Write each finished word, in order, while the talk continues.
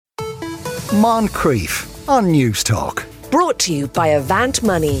Moncrief on News Talk. Brought to you by Avant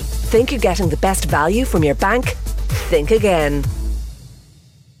Money. Think you're getting the best value from your bank? Think again.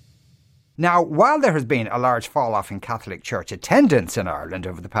 Now, while there has been a large fall-off in Catholic Church attendance in Ireland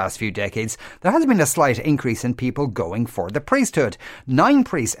over the past few decades, there has been a slight increase in people going for the priesthood. 9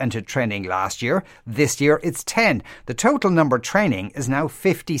 priests entered training last year. This year it's 10. The total number training is now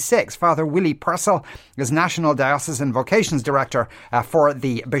 56. Father Willie Purcell is National Diocesan Vocations Director for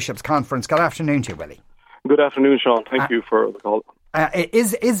the Bishops' Conference. Good afternoon to you, Willie. Good afternoon, Sean. Thank you for the call.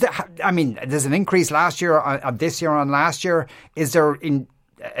 There's an increase last year, this year on last year. Is there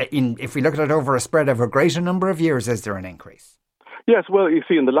if we look at it over a spread of a greater number of years, is there an increase? Yes, well, you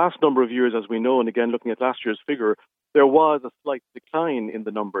see, in the last number of years, as we know, and again, looking at last year's figure, there was a slight decline in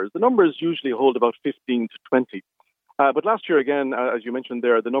the numbers. The numbers usually hold about 15 to 20. But last year, again, as you mentioned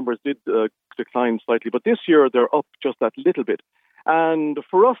there, the numbers did decline slightly. But this year, they're up just that little bit. And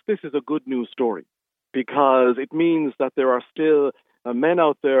for us, this is a good news story because it means that there are still men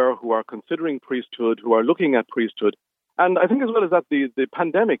out there who are considering priesthood, who are looking at priesthood. And I think as well as that, the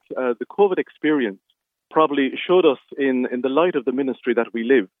pandemic, the COVID experience probably showed us in the light of the ministry that we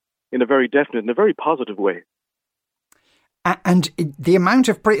live in a very definite and a very positive way. And the amount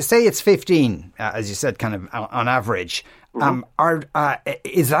of say it's 15, as you said, kind of on average.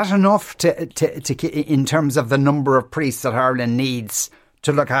 Is that enough to in terms of the number of priests that Ireland needs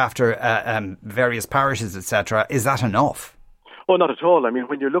to look after various parishes, etc.? Is that enough? Oh, not at all. I mean,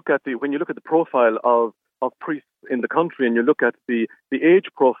 when you look at the profile of priests in the country, and you look at the age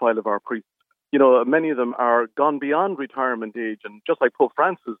profile of our priests, you know, many of them are gone beyond retirement age, and just like Pope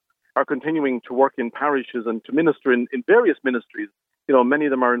Francis, are continuing to work in parishes and to minister in various ministries. You know, many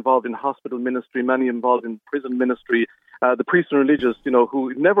of them are involved in hospital ministry, many involved in prison ministry. The priests and religious, you know,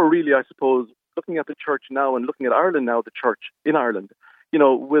 who never really, I suppose, looking at the church now and looking at Ireland now, the church in Ireland, you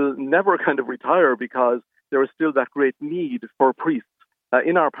know, will never kind of retire because there is still that great need for priests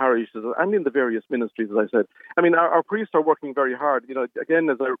in our parishes and in the various ministries, as I said. I mean, our priests are working very hard. You know, again,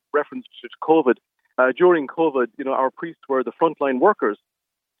 as I referenced to COVID, during COVID, you know, our priests were the frontline workers.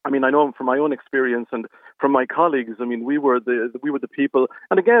 I mean, I know from my own experience and from my colleagues, I mean, we were the people,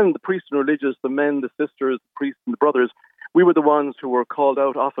 and again, the priests and religious, the men, the sisters, the priests and the brothers, we were the ones who were called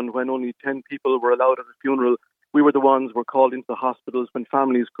out often when only 10 people were allowed at a funeral. We were the ones who were called into the hospitals when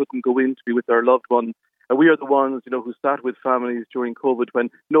families couldn't go in to be with their loved ones. We are the ones, you know, who sat with families during COVID when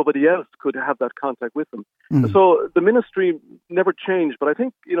nobody else could have that contact with them. So the ministry never changed. But I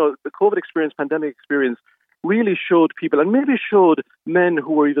think, you know, the COVID experience, pandemic experience, really showed people, and maybe showed men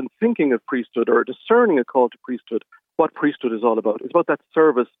who were even thinking of priesthood or discerning a call to priesthood, what priesthood is all about. It's about that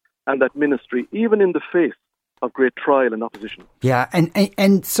service and that ministry, even in the face of great trial and opposition. Yeah,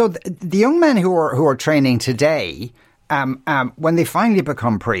 and so the young men who are training today, when they finally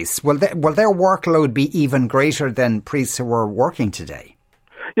become priests, will their workload be even greater than priests who are working today?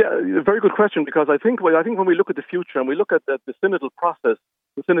 Yeah, very good question, because I think when we look at the future and we look at the synodal process,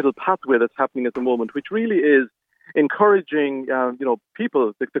 the synodal pathway that's happening at the moment, which really is encouraging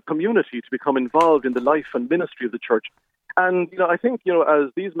people, the community, to become involved in the life and ministry of the church. And, you know, I think, you know,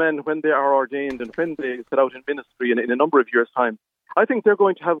 as these men, when they are ordained and when they set out in ministry in a number of years' time, I think they're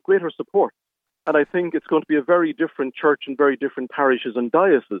going to have greater support. And I think it's going to be a very different church and very different parishes and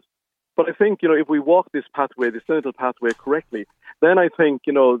dioceses. But I think, you know, if we walk this pathway, the synodal pathway, correctly, then I think,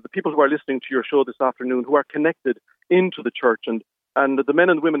 you know, the people who are listening to your show this afternoon, who are connected into the church, and the men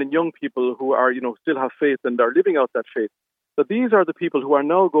and women and young people who are, you know, still have faith and are living out that faith, that these are the people who are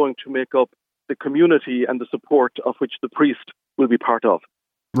now going to make up the community and the support of which the priest will be part of.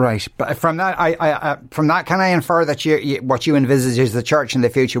 Right, but from that, can I infer that what you envisage is the church in the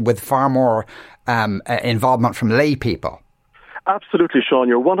future with far more involvement from lay people? Absolutely, Sean.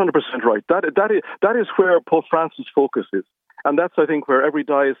 You're 100% right. That is where Pope Francis' focus is, and that's, I think, where every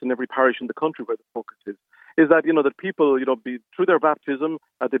diocese and every parish in the country where the focus is that, you know, that people, you know, through their baptism,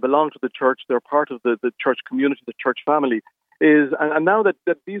 they belong to the church, they're part of the church community, the church family. And now that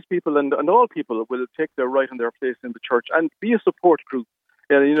these people and all people will take their right and their place in the church and be a support group,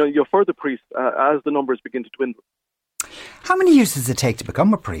 you know, for the priest as the numbers begin to dwindle. How many years does it take to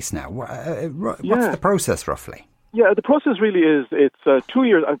become a priest now? What's the process roughly? Yeah, the process really is, it's 2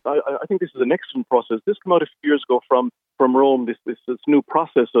 years. I think this is an excellent process. This came out a few years ago from Rome, this new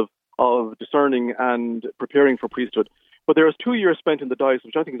process of discerning and preparing for priesthood. But there is 2 years spent in the diocese,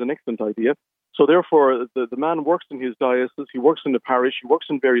 which I think is an excellent idea. So therefore, the man works in his diocese, he works in the parish, he works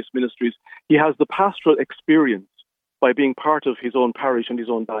in various ministries. He has the pastoral experience by being part of his own parish and his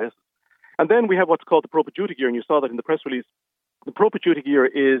own diocese. And then we have what's called the propedeutic year, and you saw that in the press release. The propedeutic year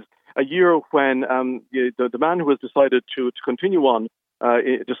is a year when the man who has decided to continue on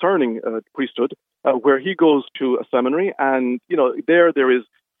discerning priesthood, where he goes to a seminary, and there is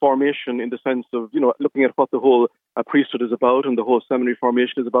formation in the sense of looking at what the whole priesthood is about, and the whole seminary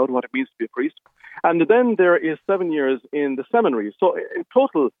formation is about, what it means to be a priest. And then there is 7 years in the seminary. So in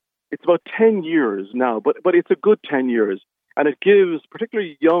total, it's about 10 years now, but it's a good 10 years, and it gives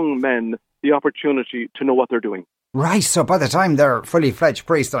particularly young men the opportunity to know what they're doing. Right, so by the time they're fully fledged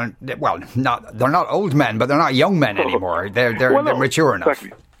priests, they're not old men, but they're not young men anymore. They're mature enough.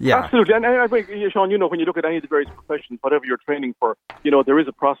 Exactly. Yeah. Absolutely. And I think, Sean, when you look at any of the various professions, whatever you're training for, there is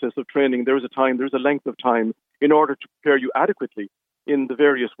a process of training, there is a time, there is a length of time in order to prepare you adequately in the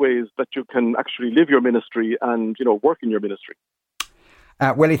various ways that you can actually live your ministry and, work in your ministry.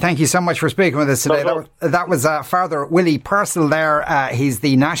 Willie, thank you so much for speaking with us today. That was Father Willie Purcell there. He's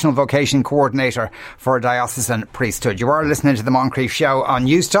the National Vocation Coordinator for Diocesan Priesthood. You are listening to the Moncrief Show on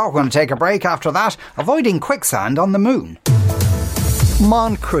News Talk. We're going to take a break after that. Avoiding quicksand on the moon.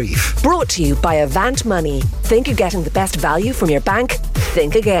 Moncrief. Brought to you by Avant Money. Think you're getting the best value from your bank?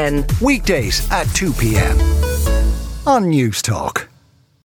 Think again. Weekdays at 2 p.m. on News Talk.